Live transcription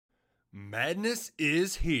Madness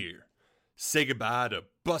is here. Say goodbye to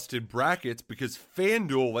busted brackets because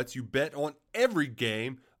FanDuel lets you bet on every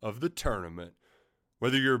game of the tournament.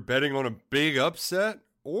 Whether you're betting on a big upset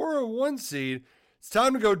or a one seed, it's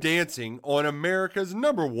time to go dancing on America's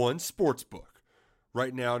 #1 sportsbook.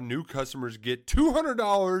 Right now, new customers get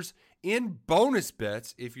 $200 in bonus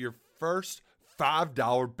bets if your first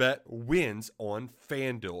 $5 bet wins on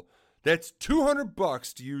FanDuel. That's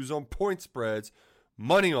 $200 to use on point spreads,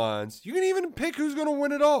 money lines. You can even pick who's going to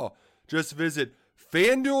win it all. Just visit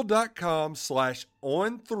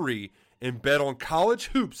FanDuel.com/on3 and bet on college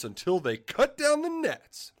hoops until they cut down the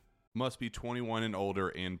nets. Must be 21 and older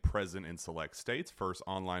and present in select states. First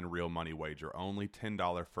online real money wager only.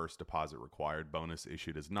 $10 first deposit required. Bonus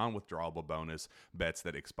issued as non-withdrawable bonus. Bets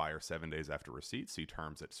that expire 7 days after receipt. See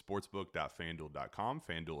terms at sportsbook.fanduel.com.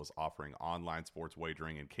 FanDuel is offering online sports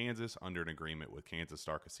wagering in Kansas under an agreement with Kansas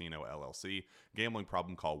Star Casino, LLC. Gambling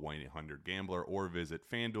problem? Call 1-800-GAMBLER or visit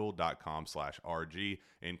fanduel.com/RG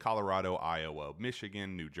in Colorado, Iowa,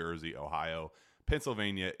 Michigan, New Jersey, Ohio,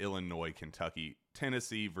 Pennsylvania, Illinois, Kentucky,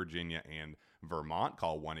 Tennessee, Virginia, and Vermont.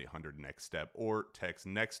 Call 1-800-NEXT-STEP or text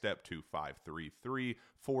NEXT-STEP to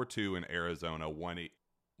 53342 in Arizona,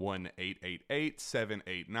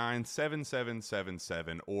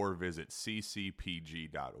 1-888-789-7777 or visit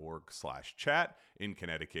ccpg.org/chat. In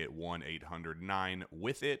Connecticut,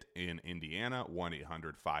 1-800-9-WITH-IT. In Indiana,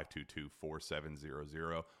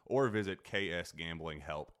 1-800-522-4700 or visit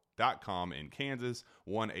ksgamblinghelp.com. In Kansas,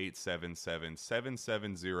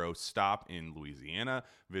 1-877-770-STOP in Louisiana.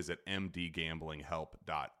 Visit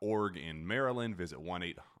mdgamblinghelp.org in Maryland. Visit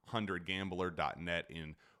 1-800-gambler.net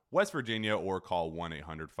in West Virginia or call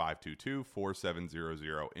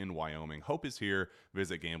 1-800-522-4700 in Wyoming. Hope is here.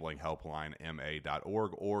 Visit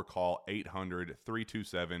gamblinghelplinema.org or call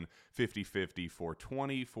 800-327-5050 for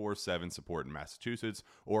 24/7 support in Massachusetts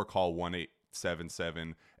or call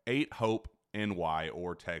 1-877-8-HOPE-NY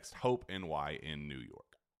or text HOPE-NY in New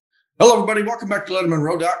York. Hello, everybody. Welcome back to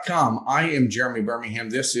LettermanRow.com. I am Jeremy Birmingham.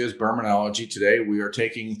 This is Birminology. Today, we are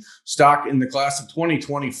taking stock in the class of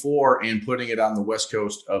 2024 and putting it on the west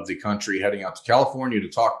coast of the country, heading out to California to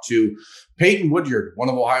talk to Peyton Woodyard, one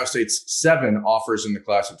of Ohio State's 7 offers in the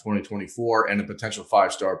class of 2024 and a potential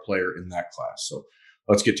 5-star player in that class. So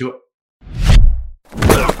let's get to it.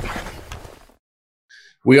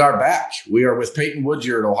 We are back. We are with Peyton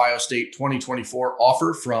Woodyard, Ohio State 2024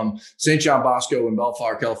 offer from St. John Bosco in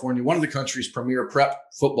Bellflower, California, one of the country's premier prep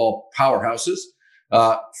football powerhouses.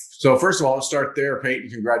 So first of all, let's start there.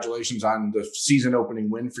 Peyton, congratulations on the season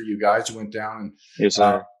opening win for you guys. You went down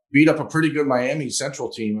and beat up a pretty good Miami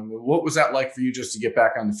Central team. I mean, what was that like for you just to get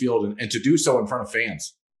back on the field and to do so in front of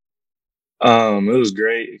fans? It was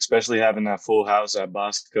great, especially having that full house at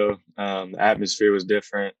Bosco. The atmosphere was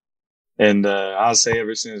different. And I'll say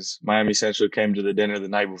ever since Miami Central came to the dinner the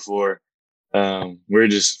night before, we're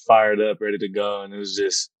just fired up, ready to go. And it was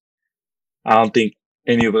just, I don't think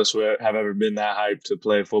any of us have ever been that hyped to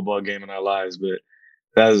play a football game in our lives. But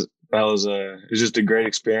it was just a great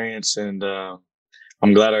experience. And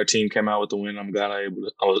I'm glad our team came out with the win. I'm glad I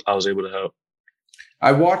was able to help.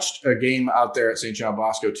 I watched a game out there at St. John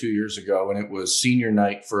Bosco 2 years ago, and it was senior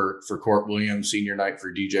night for Court Williams, senior night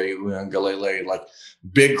for DJ Uiagalelei, like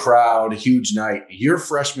big crowd, huge night. Your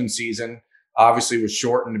freshman season obviously was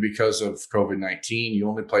shortened because of COVID-19. You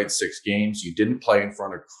only played 6 games. You didn't play in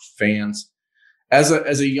front of fans. As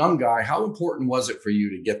a young guy, how important was it for you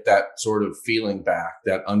to get that sort of feeling back,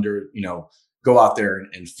 that go out there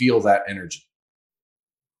and feel that energy?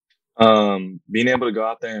 Being able to go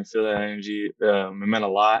out there and feel that energy, it meant a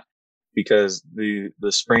lot because the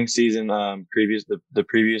spring season, the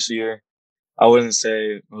previous year, I wouldn't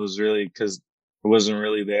say it was really because it wasn't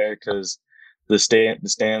really there because the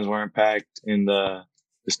stands weren't packed and the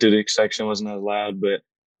student section wasn't as loud. But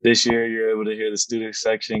this year you're able to hear the student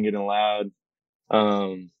section getting loud.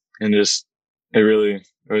 And just, it really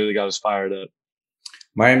got us fired up.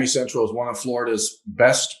 Miami Central is one of Florida's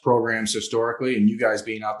best programs historically, and you guys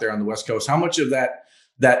being out there on the West Coast, how much of that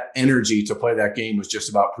energy to play that game was just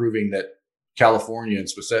about proving that California and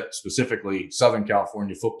specifically Southern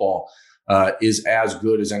California football is as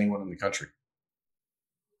good as anyone in the country?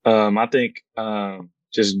 I think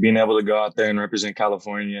just being able to go out there and represent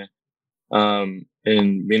California and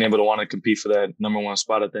being able to want to compete for that #1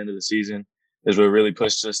 spot at the end of the season is what really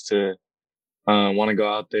pushed us to want to go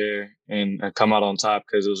out there and come out on top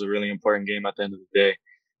because it was a really important game at the end of the day.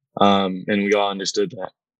 And we all understood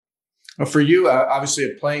that. Well, for you,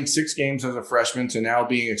 obviously playing 6 games as a freshman to now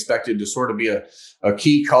being expected to sort of be a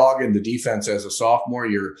key cog in the defense as a sophomore,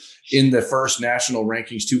 you're in the first national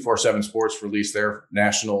rankings. 247 Sports released their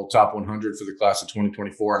national top 100 for the class of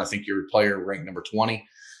 2024, and I think you're a player ranked number 20.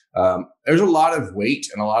 There's a lot of weight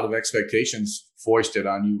and a lot of expectations foisted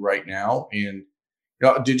on you right now. And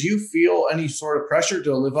did you feel any sort of pressure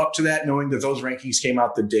to live up to that, knowing that those rankings came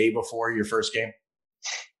out the day before your first game?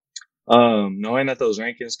 Knowing that those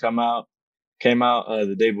rankings came out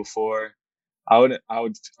the day before, I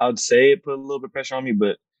would say it put a little bit of pressure on me,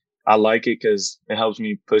 but I like it because it helps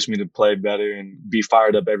me push me to play better and be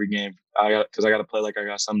fired up every game. Because I got to play like I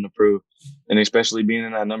got something to prove, and especially being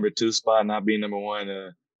in that number 2 spot, not being number 1,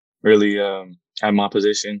 really at my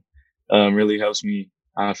position, really helps me.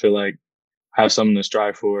 I feel like I have something to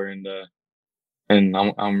strive for, and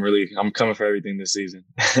I'm coming for everything this season.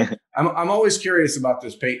 I'm always curious about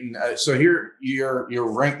this, Peyton. So here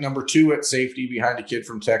you're ranked number 2 at safety behind a kid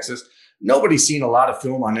from Texas. Nobody's seen a lot of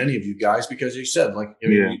film on any of you guys because you said,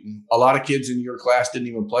 a lot of kids in your class didn't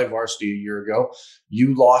even play varsity a year ago.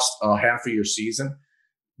 You lost half of your season.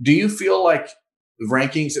 Do you feel like the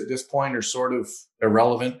rankings at this point are sort of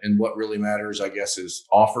irrelevant, and what really matters, I guess, is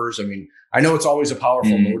offers? I mean, I know it's always a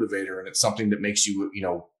powerful motivator, and it's something that makes you,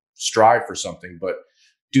 strive for something, but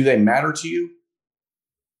do they matter to you?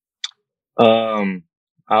 I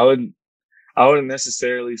wouldn't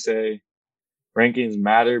necessarily say rankings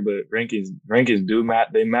matter, but rankings do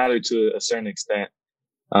matter. They matter to a certain extent.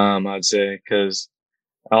 I'd say, because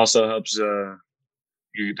it also helps the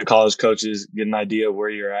college coaches get an idea of where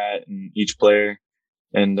you're at and each player,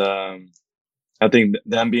 and I think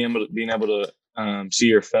them being able to see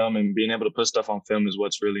your film and being able to put stuff on film is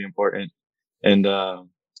what's really important. And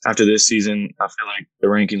after this season, I feel like the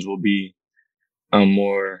rankings will be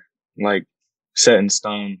more like set in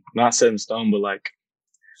stone. Not set in stone, but like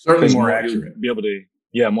certainly more accurate. Be able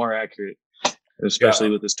to, more accurate, especially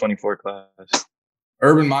with this 24 class.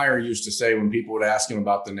 Urban Meyer used to say when people would ask him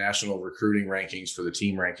about the national recruiting rankings for the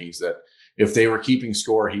team rankings that if they were keeping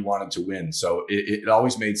score, he wanted to win. So it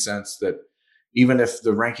always made sense that even if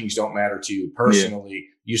the rankings don't matter to you personally,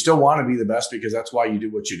 you still want to be the best because that's why you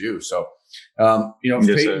do what you do. So, Yes,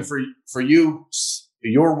 Peyton, for you,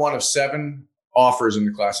 you're one of 7 offers in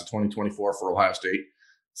the class of 2024 for Ohio State.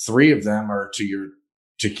 3 of them are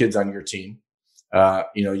to kids on your team.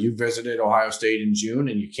 You visited Ohio State in June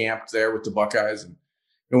and you camped there with the Buckeyes. And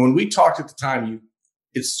when we talked at the time,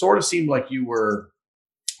 it sort of seemed like you were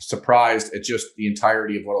surprised at just the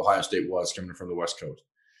entirety of what Ohio State was coming from the West Coast.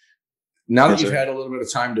 Now that you've had a little bit of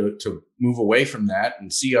time to move away from that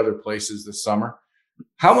and see other places this summer,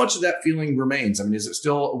 how much of that feeling remains? I mean, is it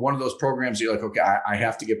still one of those programs you're like, okay, I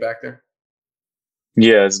have to get back there?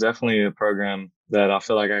 Yeah, it's definitely a program that I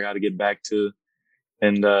feel like I got to get back to.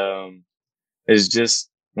 And it's just,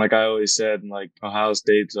 like I always said, like Ohio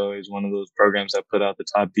State's always one of those programs that put out the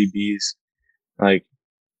top DBs. Like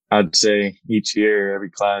I'd say each year, every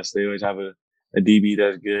class, they always have a DB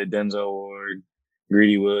that's good. Denzel Ward,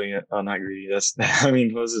 Greedy Williams. Oh, not Greedy. What's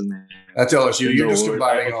his name? That's LSU. You're just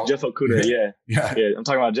combining all. Jeff Okudah. Yeah. I'm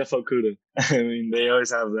talking about Jeff Okudah. They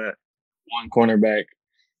always have that one cornerback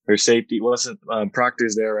or safety. Well,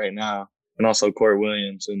 Proctor's there right now, and also Court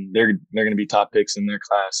Williams, and they're going to be top picks in their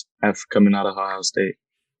class after coming out of Ohio State.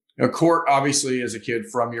 Court obviously is a kid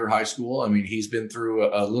from your high school. I mean, he's been through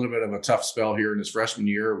a little bit of a tough spell here in his freshman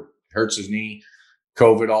year. Hurts his knee.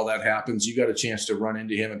 COVID, all that happens. You got a chance to run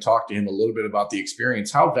into him and talk to him a little bit about the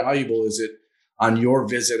experience. How valuable is it on your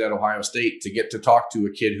visit at Ohio State to get to talk to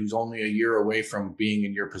a kid who's only a year away from being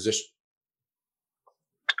in your position?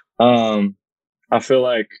 I feel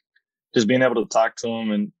like just being able to talk to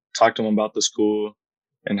him about the school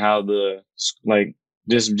and how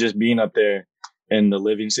just being up there and the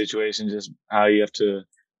living situation, just how you have to,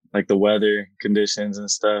 like the weather conditions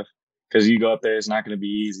and stuff. Because you go up there, it's not going to be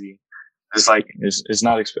easy. It's like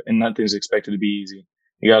and nothing's expected to be easy.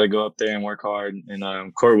 You got to go up there and work hard.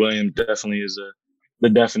 And Court Williams definitely is the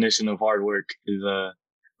definition of hard work, is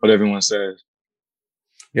what everyone says.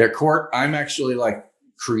 Yeah, Court. I'm actually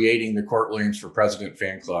creating the Court Williams for President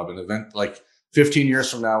fan club, an event 15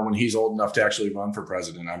 years from now when he's old enough to actually run for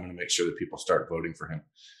president. I'm going to make sure that people start voting for him.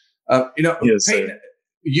 Yes, Peyton,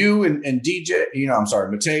 you and DJ,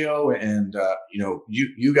 Mateo, and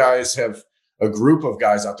you guys have a group of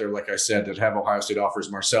guys out there, like I said, that have Ohio State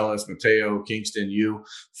offers. Marcellus, Mateo, Kingston,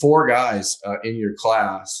 4 guys in your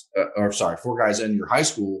class, 4 guys in your high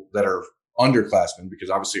school that are underclassmen,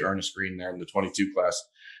 because obviously Ernest Green there in the 22 class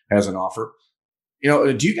has an offer.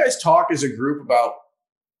 Do you guys talk as a group about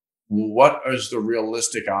what is the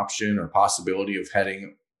realistic option or possibility of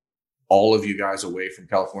heading all of you guys away from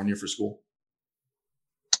California for school?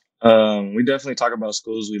 We definitely talk about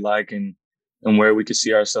schools we like and where we could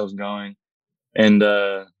see ourselves going. And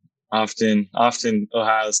often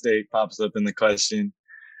Ohio State pops up in the question.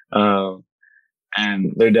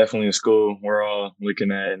 And they're definitely a school we're all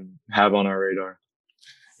looking at and have on our radar.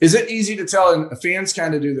 Is it easy to tell? And fans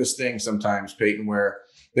kind of do this thing sometimes, Peyton, where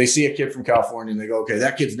they see a kid from California and they go, okay,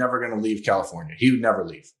 that kid's never going to leave California. He would never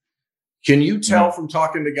leave. Can you tell from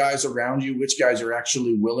talking to guys around you which guys are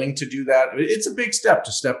actually willing to do that? It's a big step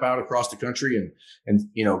to step out across the country and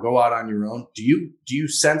go out on your own. Do you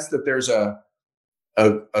sense that there's a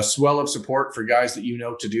swell of support for guys that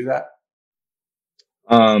to do that?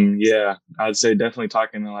 Yeah, I'd say definitely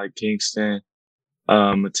talking to like Kingston,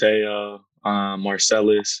 Mateo,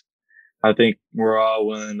 Marcellus. I think we're all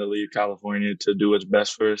willing to leave California to do what's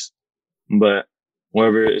best for us, but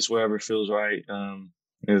wherever feels right.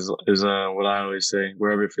 Is what I always say.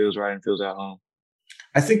 Wherever it feels right and feels at home.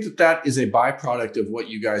 I think that is a byproduct of what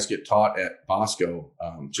you guys get taught at Bosco.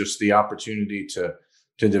 Just the opportunity to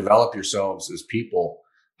develop yourselves as people.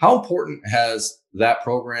 How important has that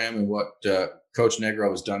program and what Coach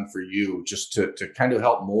Negro has done for you, just to kind of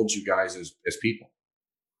help mold you guys as people?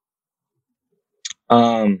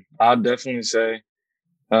 I'd definitely say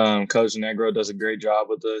Coach Negro does a great job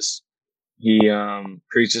with us. He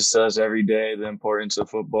preaches to us every day the importance of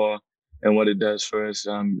football and what it does for us,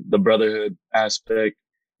 the brotherhood aspect,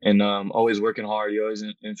 and always working hard. He always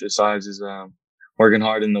emphasizes working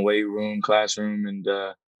hard in the weight room, classroom, and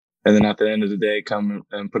then at the end of the day, come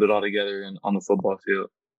and put it all together on the football field.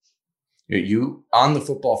 You on the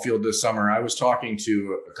football field this summer, I was talking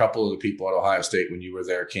to a couple of the people at Ohio State when you were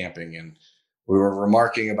there camping, and we were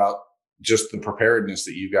remarking about just the preparedness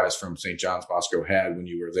that you guys from St. John's Bosco had when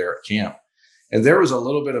you were there at camp. And there was a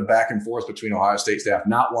little bit of back and forth between Ohio State staff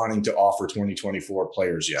not wanting to offer 2024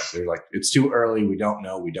 players yet. They're like, it's too early. We don't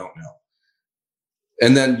know.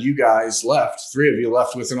 And then you guys left. 3 of you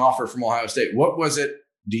left with an offer from Ohio State. What was it,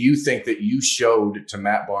 do you think, that you showed to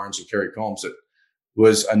Matt Barnes and Kerry Combs that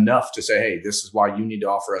was enough to say, hey, this is why you need to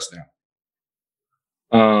offer us now?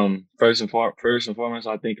 First and foremost,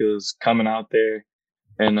 I think it was coming out there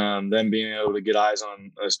and then being able to get eyes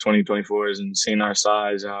on us 2024s and seeing our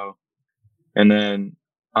size, and then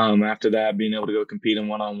after that, being able to go compete in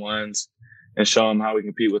one-on-ones and show them how we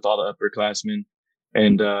compete with all the upperclassmen,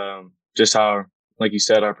 and just how, like you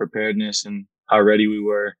said, our preparedness and how ready we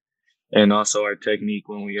were, and also our technique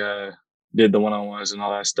when we did the one-on-ones and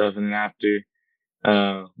all that stuff. And then after,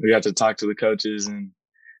 we got to talk to the coaches, and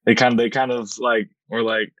they kind of like were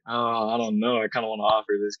like, oh, I don't know, I kind of want to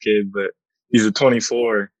offer this kid, but he's a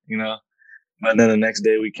 24, But then the next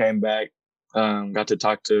day we came back, got to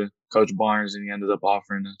talk to Coach Barnes, and he ended up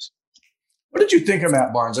offering us. What did you think of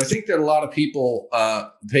Matt Barnes? I think that a lot of people,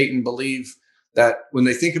 Peyton, believe that when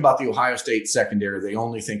they think about the Ohio State secondary, they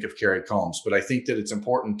only think of Kerry Combs. But I think that it's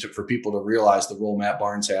important for people to realize the role Matt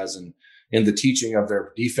Barnes has in the teaching of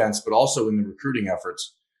their defense, but also in the recruiting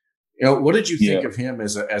efforts. What did you think of him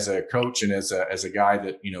as a coach and as a guy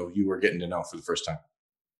that you were getting to know for the first time?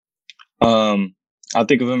 I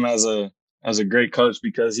think of him as a great coach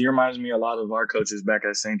because he reminds me a lot of our coaches back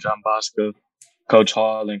at St. John Bosco. Coach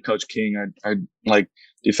Hall and Coach King are like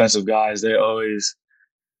defensive guys. They always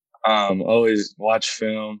watch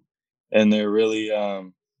film, and they're really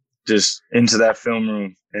just into that film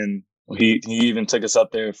room. And he even took us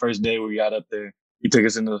up there. First day we got up there, he took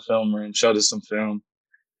us into the film room, showed us some film,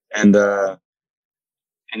 and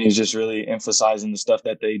he's just really emphasizing the stuff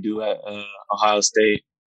that they do at Ohio State.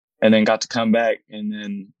 And then got to come back, and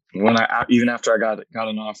then even after I got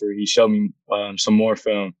an offer, he showed me some more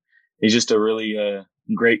film. He's just a really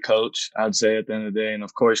great coach, I'd say, at the end of the day. And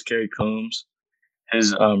of course, Kerry Coombs,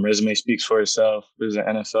 his resume speaks for itself. He was an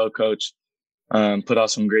NFL coach, put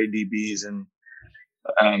out some great DBs,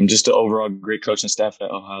 and just an overall great coaching staff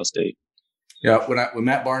at Ohio State. Yeah, when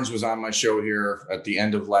Matt Barnes was on my show here at the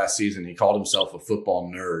end of last season, he called himself a football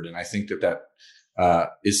nerd, and I think that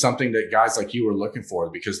is something that guys like you are looking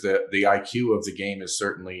for, because the IQ of the game is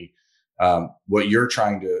certainly what you're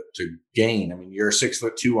trying to gain. I mean, you're a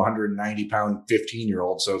 6'2", 190-pound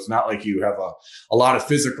 15-year-old, so it's not like you have a lot of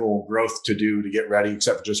physical growth to do to get ready,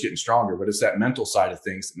 except for just getting stronger. But it's that mental side of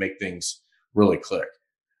things that make things really click.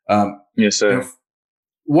 Yes, sir.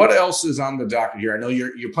 What else is on the docket here? I know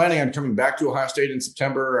you're planning on coming back to Ohio State in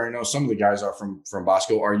September. I know some of the guys are from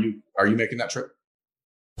Bosco. Are you making that trip?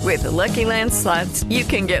 With the Lucky Land Slots, you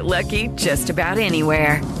can get lucky just about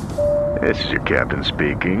anywhere. This is your captain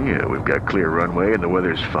speaking. We've got clear runway and the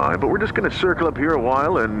weather's fine, but we're just going to circle up here a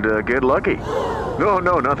while and get lucky.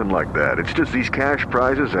 No, nothing like that. It's just these cash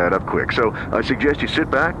prizes add up quick. So I suggest you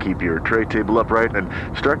sit back, keep your tray table upright, and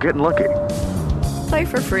start getting lucky. Play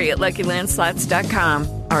for free at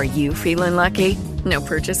LuckyLandSlots.com. Are you feeling lucky? No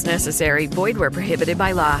purchase necessary. Void where prohibited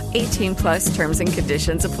by law. 18+ terms and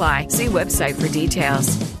conditions apply. See website for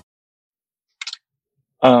details.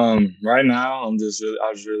 Right now, I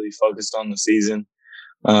was really focused on the season,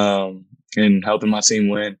 and helping my team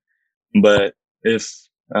win. But if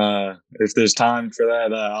there's time for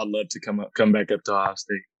that, I'd love to come back up to Ohio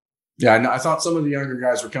State. Yeah, I thought some of the younger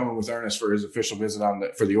guys were coming with Ernest for his official visit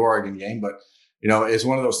for the Oregon game, but it's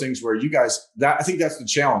one of those things where you guys, I think that's the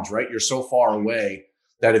challenge, right? You're so far away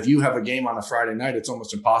that if you have a game on a Friday night, it's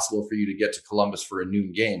almost impossible for you to get to Columbus for a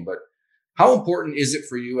noon game. But how important is it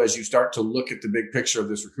for you as you start to look at the big picture of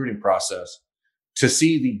this recruiting process to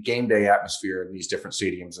see the game day atmosphere in these different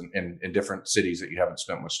stadiums and in different cities that you haven't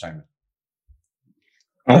spent much time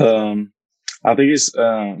in? I think it's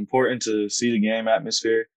important to see the game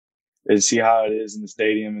atmosphere and see how it is in the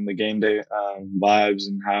stadium and the game day vibes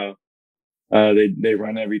and how they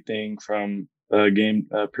run everything from game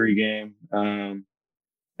pregame,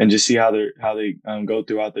 and just see how they go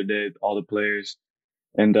throughout their day, all the players.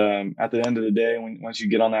 And at the end of the day, once you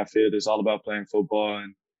get on that field, it's all about playing football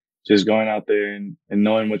and just going out there and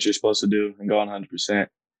knowing what you're supposed to do and going 100%.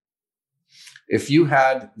 If you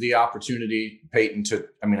had the opportunity, Peyton,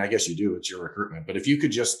 I guess you do, it's your recruitment, but if you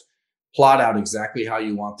could just plot out exactly how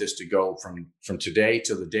you want this to go from today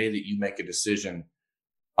to the day that you make a decision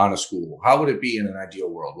on a school, how would it be in an ideal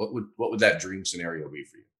world? What would that dream scenario be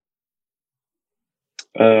for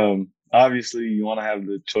you? Obviously, you want to have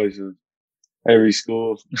the choice of every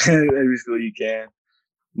school you can,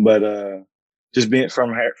 but just being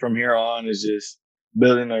from here on is just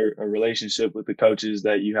building a relationship with the coaches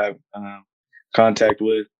that you have contact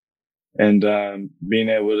with, and being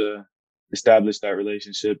able to establish that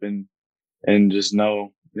relationship and just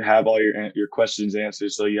have all your questions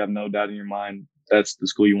answered, so you have no doubt in your mind that's the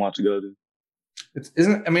school you want to go to.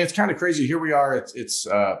 It's kind of crazy. Here we are. It's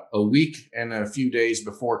a week and a few days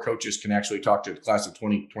before coaches can actually talk to the class of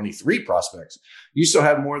 2023 prospects. You still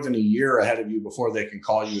have more than a year ahead of you before they can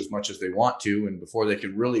call you as much as they want to, and before they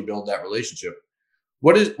can really build that relationship.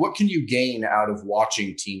 What can you gain out of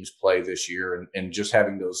watching teams play this year and just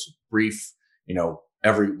having those brief,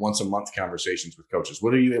 every once a month conversations with coaches?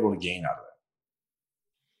 What are you able to gain out of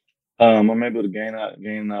that? I'm able to gain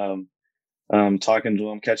talking to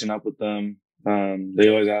them, catching up with them. They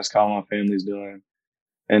always ask how my family's doing,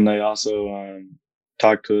 and they also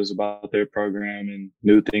talk to us about their program and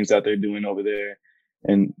new things that they're doing over there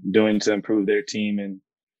and doing to improve their team.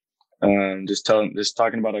 And just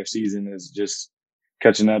talking about our season is just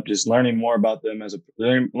catching up, just learning more about them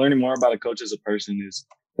learning more about a coach as a person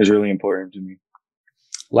is really important to me.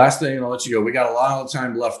 Last thing, and I'll let you go. We got a lot of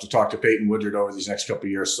time left to talk to Peyton Woodyard over these next couple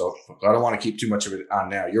of years, so I don't want to keep too much of it on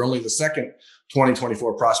now. You're only the second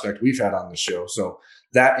 2024 prospect we've had on the show, so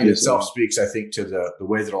that in itself speaks, I think, to the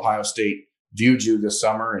way that Ohio State viewed you this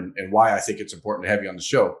summer and why I think it's important to have you on the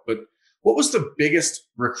show. But what was the biggest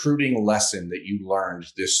recruiting lesson that you learned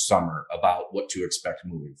this summer about what to expect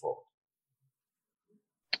moving forward?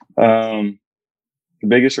 The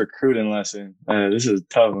biggest recruiting lesson. This is a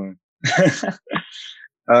tough one.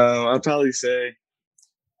 I'd probably say,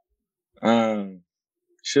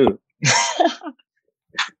 shoot.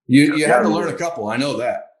 You had to learn a couple. I know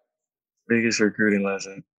that. Biggest recruiting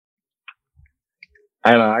lesson.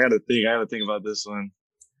 I don't know. I got to think about this one.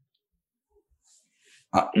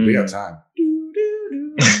 We got time.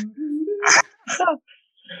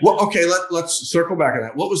 Well, okay. Let's circle back on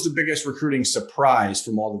that. What was the biggest recruiting surprise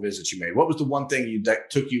from all the visits you made? What was the one thing that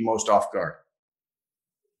took you most off guard?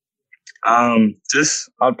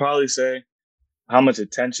 I'd probably say how much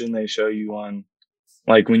attention they show you on,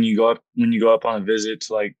 like when you go up on a visit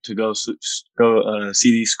to go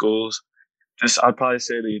see these schools. I'd probably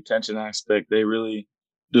say the attention aspect. They really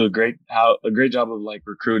do a great job of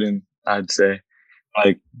recruiting. I'd say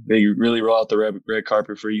they really roll out the red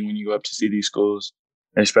carpet for you when you go up to see these schools,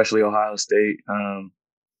 especially Ohio State.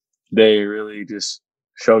 They really just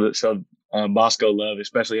showed Bosco love,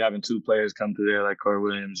 especially having two players come through there like Corey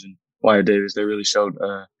Williams and Wyatt Davis. They really showed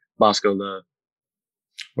Bosco love.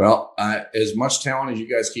 Well, as much talent as you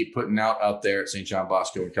guys keep putting out there at St. John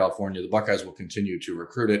Bosco in California, the Buckeyes will continue to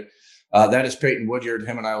recruit it. That is Peyton Woodyard.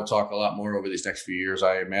 Him and I will talk a lot more over these next few years,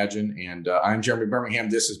 I imagine. And I'm Jeremy Birmingham.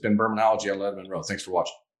 This has been Birminology on Letterman Row. Thanks for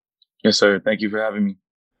watching. Yes, sir. Thank you for having me.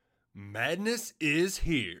 Madness is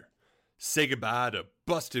here. Say goodbye to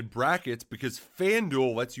busted brackets because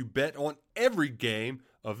FanDuel lets you bet on every game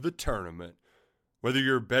of the tournament. Whether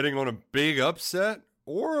you're betting on a big upset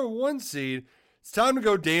or a one seed, it's time to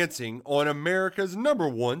go dancing on America's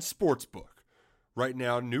 #1 sportsbook. Right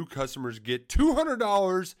now, new customers get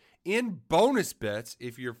 $200 in bonus bets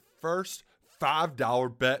if your first $5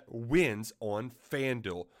 bet wins on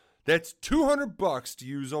FanDuel. That's $200 to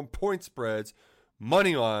use on point spreads,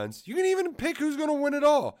 money lines. You can even pick who's going to win it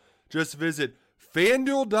all. Just visit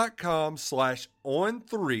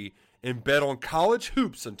FanDuel.com/on3 and bet on college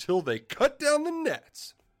hoops until they cut down the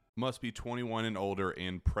nets. Must be 21 and older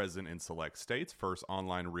and present in select states. First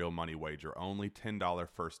online real money wager only. $10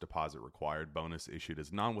 first deposit required. Bonus issued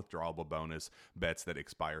as non-withdrawable bonus. Bets that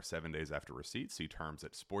expire 7 days after receipt. See terms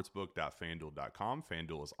at sportsbook.fanduel.com.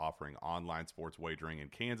 FanDuel is offering online sports wagering in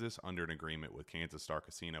Kansas under an agreement with Kansas Star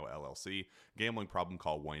Casino LLC. Gambling problem?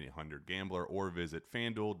 Call 1-800-GAMBLER or visit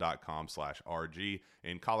fanduel.com/RG.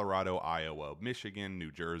 In Colorado, Iowa, Michigan,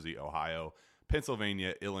 New Jersey, Ohio,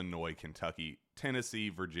 Pennsylvania, Illinois, Kentucky, Tennessee,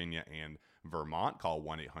 Virginia, and Vermont. Call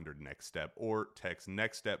 1-800-NEXT-STEP or text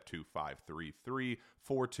NEXT-STEP to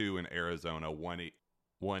 53342. In Arizona,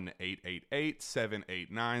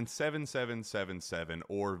 1-888-789-7777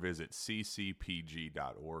 or visit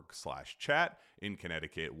ccpg.org/chat. In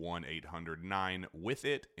Connecticut,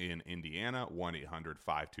 1-800-9-WITH-IT. In Indiana,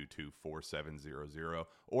 1-800-522-4700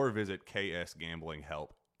 or visit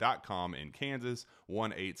ksgamblinghelp.com. In Kansas,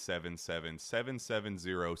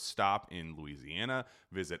 1-877-770-STOP. In Louisiana,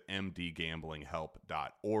 visit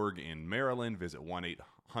mdgamblinghelp.org. In Maryland, visit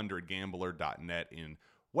 1-800-gambler.net. In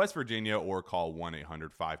West Virginia, or call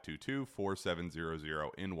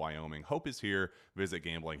 1-800-522-4700. In Wyoming, hope is here. Visit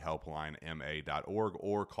gamblinghelplinema.org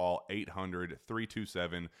or call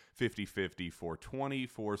 800-327-5050 for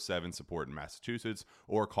 24/7 support in Massachusetts,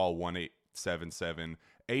 or call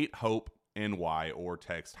 1-877-8-HOPE NY or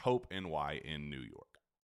text HOPE NY in New York.